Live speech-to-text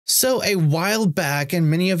So a while back,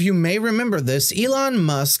 and many of you may remember this, Elon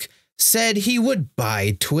Musk said he would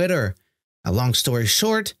buy Twitter. A long story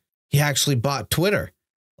short, he actually bought Twitter.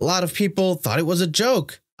 A lot of people thought it was a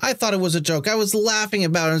joke. I thought it was a joke. I was laughing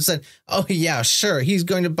about it and said, oh yeah, sure, he's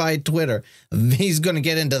going to buy Twitter. He's going to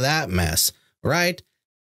get into that mess, right?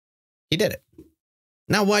 He did it.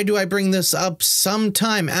 Now, why do I bring this up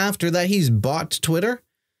sometime after that he's bought Twitter?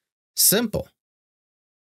 Simple.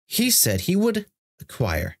 He said he would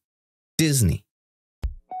acquire Disney.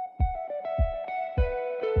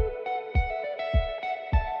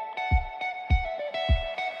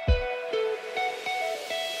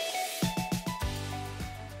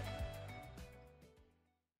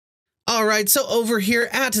 All right, so over here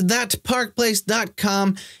at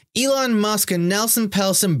thatparkplace.com, Elon Musk and Nelson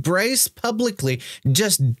Peltz embraced publicly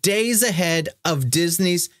just days ahead of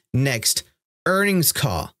Disney's next earnings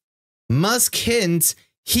call. Musk hints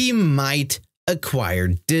he might acquire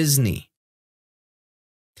Disney.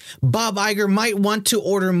 Bob Iger might want to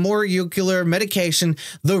order more nuclear medication,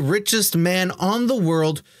 the richest man on the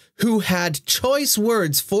world who had choice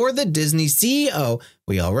words for the Disney CEO,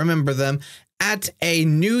 we all remember them, at a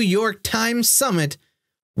New York Times summit,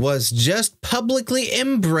 was just publicly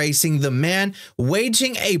embracing the man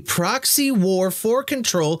waging a proxy war for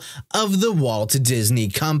control of the Walt Disney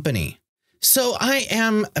Company. So I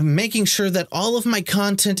am making sure that all of my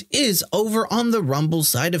content is over on the Rumble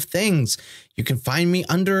side of things. You can find me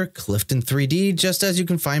under Clifton3D, just as you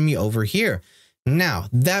can find me over here. Now,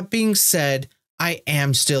 that being said, I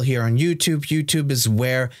am still here on YouTube. YouTube is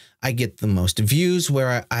where I get the most views,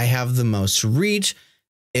 where I have the most reach.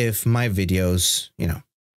 If my videos,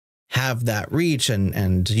 have that reach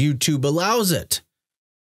and YouTube allows it.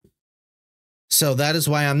 So that is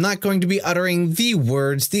why I'm not going to be uttering the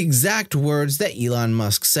exact words that Elon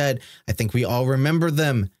Musk said. I think we all remember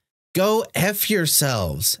them. Go F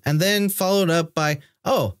yourselves. And then followed up by,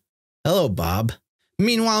 oh, hello, Bob.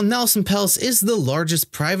 Meanwhile, Nelson Peltz is the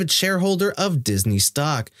largest private shareholder of Disney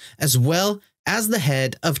stock, as well as the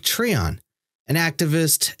head of Trion, an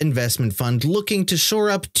activist investment fund looking to shore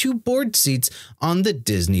up 2 board seats on the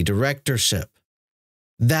Disney directorship.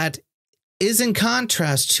 That is in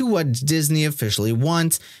contrast to what Disney officially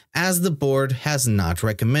wants, as the board has not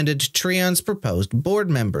recommended Trion's proposed board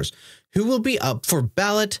members, who will be up for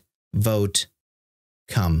ballot vote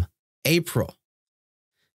come April.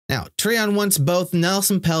 Now, Trion wants both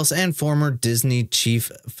Nelson Peltz and former Disney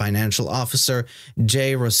chief financial officer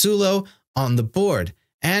Jay Rasulo on the board,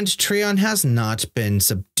 and Trion has not been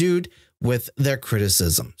subdued with their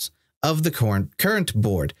criticisms of the current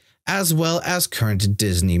board, as well as current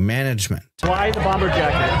Disney management. Why the bomber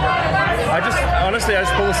jacket? Honestly, I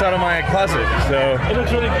just pulled this out of my closet, so. It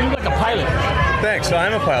looks really, you look like a pilot. Thanks, so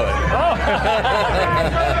I'm a pilot. Oh,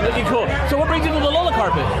 looking cool. So what brings you to the Lola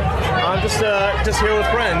carpet? I'm just here with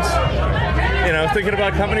friends, thinking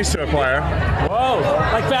about companies to acquire. Whoa,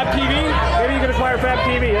 like Fab TV? Maybe you can acquire Fab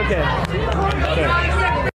TV, okay.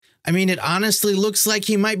 I mean, it honestly looks like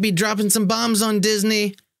he might be dropping some bombs on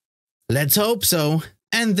Disney. Let's hope so.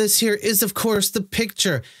 And this here is, of course, the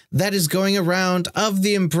picture that is going around of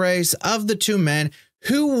the embrace of the 2 men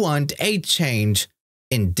who want a change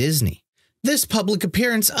in Disney. This public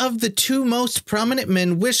appearance of the 2 most prominent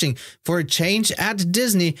men wishing for a change at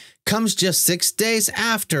Disney comes just 6 days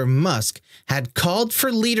after Musk had called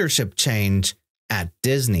for leadership change at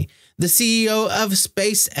Disney. The CEO of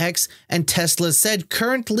SpaceX and Tesla said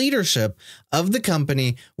current leadership of the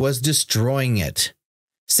company was destroying it.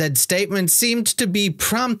 Said statement seemed to be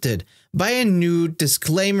prompted by a new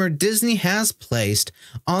disclaimer Disney has placed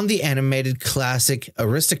on the animated classic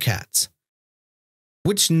Aristocats,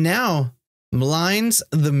 which now maligns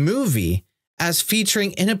the movie as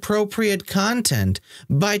featuring inappropriate content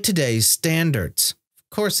by today's standards. Of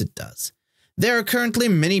course it does. There are currently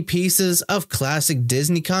many pieces of classic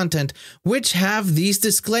Disney content which have these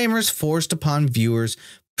disclaimers forced upon viewers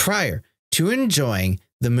prior to enjoying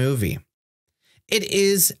the movie. It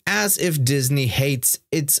is as if Disney hates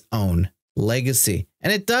its own legacy.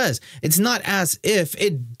 And it does. It's not as if,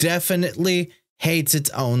 it definitely hates its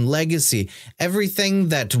own legacy. Everything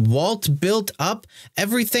that Walt built up,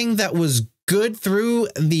 everything that was good through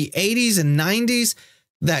the 80s and 90s,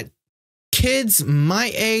 that kids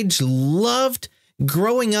my age loved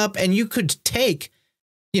growing up, and you could take,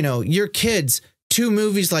 your kids to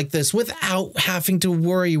movies like this without having to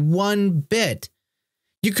worry one bit.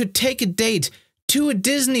 You could take a date to a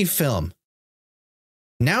Disney film.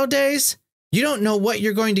 Nowadays, you don't know what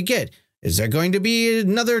you're going to get. Is there going to be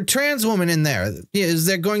another trans woman in there? Is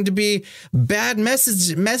there going to be bad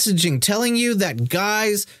messaging telling you that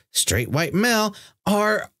guys, straight white male,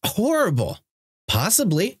 are horrible?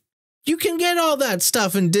 Possibly. You can get all that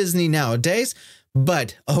stuff in Disney nowadays.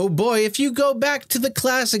 But, oh boy, if you go back to the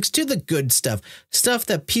classics, to the good stuff, stuff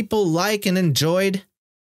that people like and enjoyed,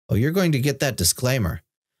 oh, you're going to get that disclaimer.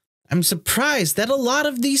 I'm surprised that a lot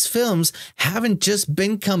of these films haven't just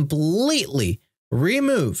been completely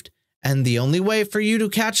removed, and the only way for you to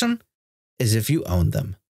catch them is if you own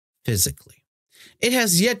them physically. It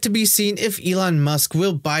has yet to be seen if Elon Musk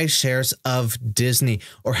will buy shares of Disney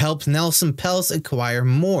or help Nelson Peltz acquire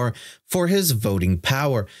more for his voting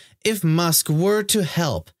power. If Musk were to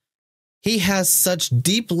help, he has such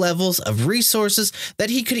deep levels of resources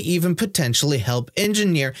that he could even potentially help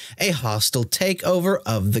engineer a hostile takeover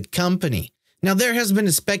of the company. Now, there has been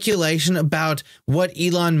a speculation about what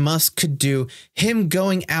Elon Musk could do, him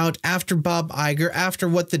going out after Bob Iger, after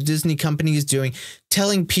what the Disney company is doing,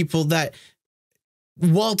 telling people that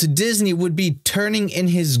Walt Disney would be turning in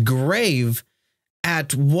his grave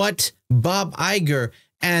at what Bob Iger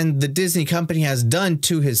and the Disney company has done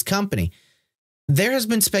to his company. There has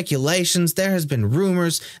been speculations, there has been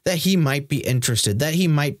rumors that he might be interested, that he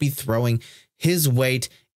might be throwing his weight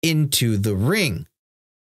into the ring.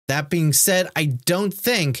 That being said, I don't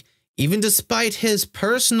think, even despite his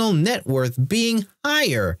personal net worth being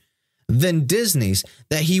higher than Disney's,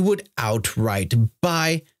 that he would outright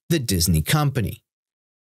buy the Disney company.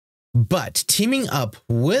 But teaming up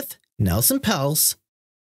with Nelson Peltz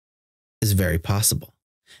is very possible.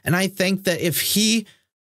 And I think that if he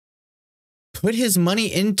put his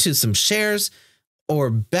money into some shares or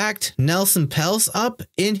backed Nelson Peltz up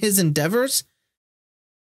in his endeavors,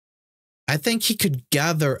 I think he could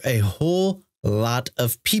gather a whole lot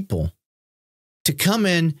of people to come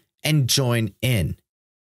in and join in,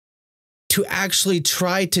 to actually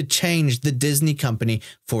try to change the Disney company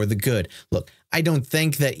for the good. Look, I don't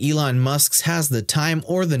think that Elon Musk has the time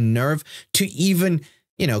or the nerve to even,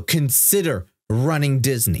 consider running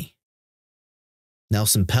Disney.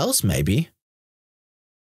 Nelson Peltz, maybe.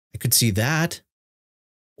 I could see that.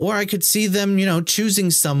 Or I could see them,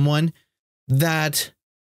 choosing someone that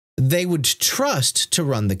they would trust to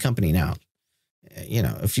run the company. Now,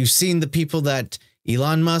 if you've seen the people that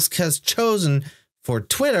Elon Musk has chosen for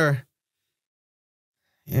Twitter,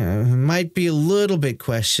 it might be a little bit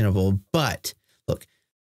questionable, but look,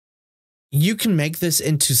 you can make this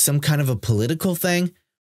into some kind of a political thing,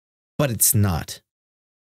 but it's not.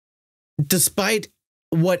 Despite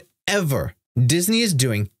whatever Disney is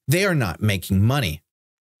doing, they are not making money.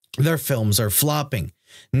 Their films are flopping.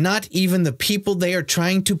 Not even the people they are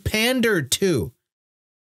trying to pander to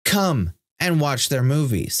come and watch their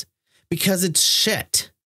movies because it's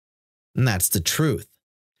shit. And that's the truth.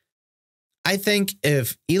 I think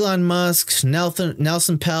if Elon Musk, Nelson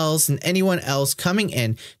Peltz, and anyone else coming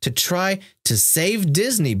in to try to save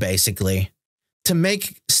Disney, basically, to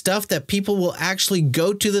make stuff that people will actually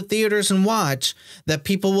go to the theaters and watch, that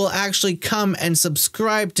people will actually come and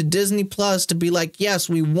subscribe to Disney Plus to be like, yes,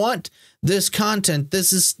 we want this content.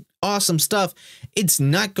 This is awesome stuff. It's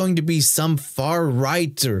not going to be some far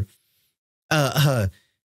right or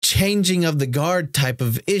changing of the guard type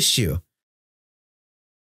of issue.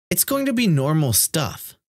 It's going to be normal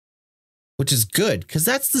stuff, which is good because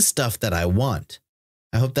that's the stuff that I want.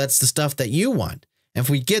 I hope that's the stuff that you want. And if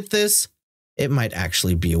we get this, it might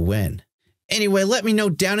actually be a win. Anyway, let me know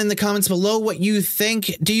down in the comments below what you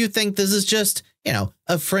think. Do you think this is just,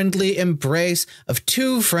 a friendly embrace of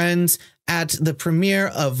two friends at the premiere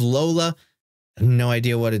of Lola? No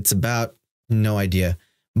idea what it's about. No idea.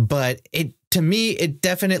 But to me, it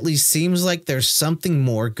definitely seems like there's something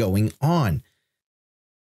more going on.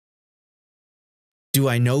 Do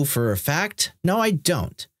I know for a fact? No, I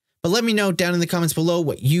don't. But let me know down in the comments below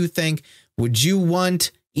what you think. Would you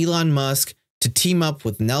want Elon Musk to team up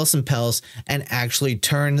with Nelson Peltz and actually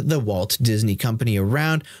turn the Walt Disney Company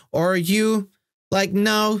around? Or are you like,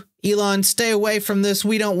 no, Elon, stay away from this.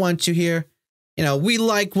 We don't want you here. We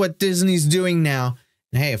like what Disney's doing now.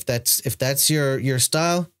 And hey, if that's your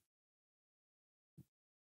style,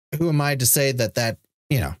 who am I to say that,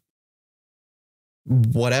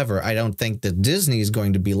 whatever. I don't think that Disney is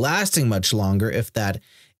going to be lasting much longer if that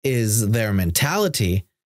is their mentality.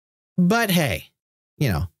 But hey,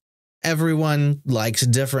 everyone likes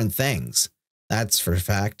different things. That's for a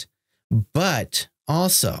fact. But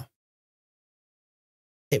also,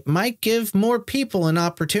 it might give more people an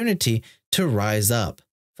opportunity to rise up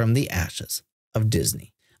from the ashes of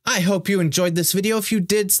Disney. I hope you enjoyed this video. If you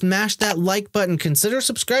did, smash that like button, consider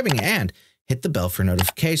subscribing, and hit the bell for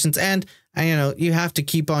notifications. And you have to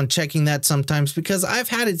keep on checking that sometimes because I've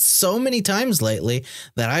had it so many times lately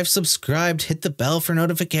that I've subscribed, hit the bell for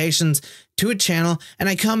notifications to a channel, and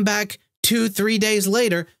I come back 2-3 days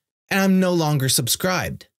later and I'm no longer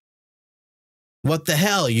subscribed. What the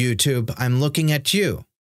hell, YouTube? I'm looking at you.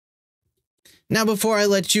 Now, before I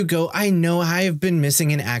let you go, I know I have been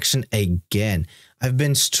missing in action again. I've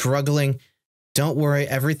been struggling. Don't worry,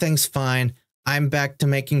 everything's fine. I'm back to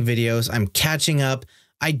making videos. I'm catching up.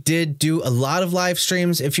 I did do a lot of live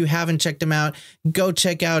streams. If you haven't checked them out, go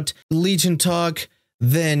check out Legion Talk,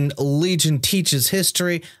 then Legion Teaches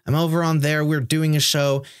History. I'm over on there. We're doing a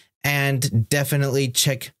show, and definitely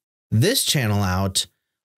check this channel out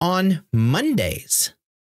on Mondays,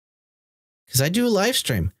 because I do a live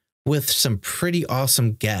stream with some pretty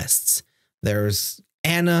awesome guests. There's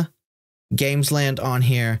Anna Gameland on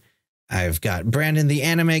here. I've got Brandon, the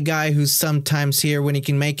anime guy, who's sometimes here when he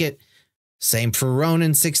can make it. Same for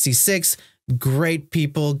Ronin 66. Great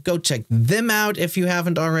people. Go check them out if you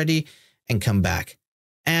haven't already, and come back.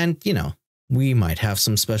 And, you know, we might have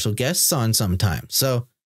some special guests on sometime. So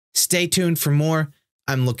stay tuned for more.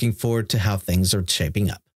 I'm looking forward to how things are shaping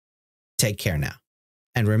up. Take care now.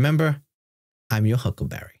 And remember, I'm your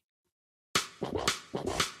Huckleberry.